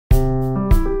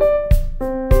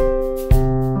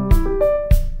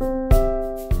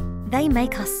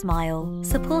make us smile,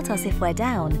 support us if we're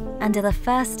down, and are the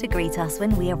first to greet us when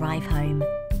we arrive home.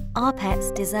 Our pets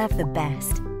deserve the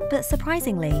best, but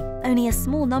surprisingly, only a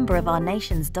small number of our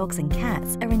nation's dogs and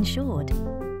cats are insured.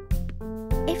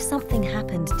 If something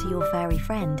happened to your furry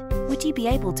friend, would you be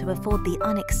able to afford the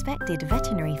unexpected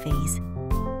veterinary fees?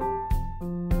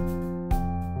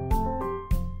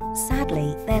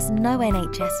 Sadly, there's no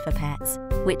NHS for pets,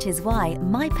 which is why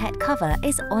MiPet Cover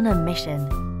is on a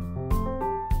mission.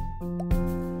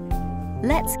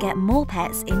 Let's get more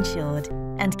pets insured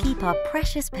and keep our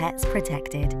precious pets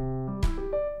protected.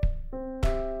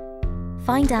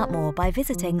 Find out more by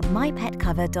visiting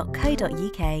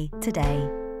mypetcover.co.uk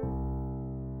today.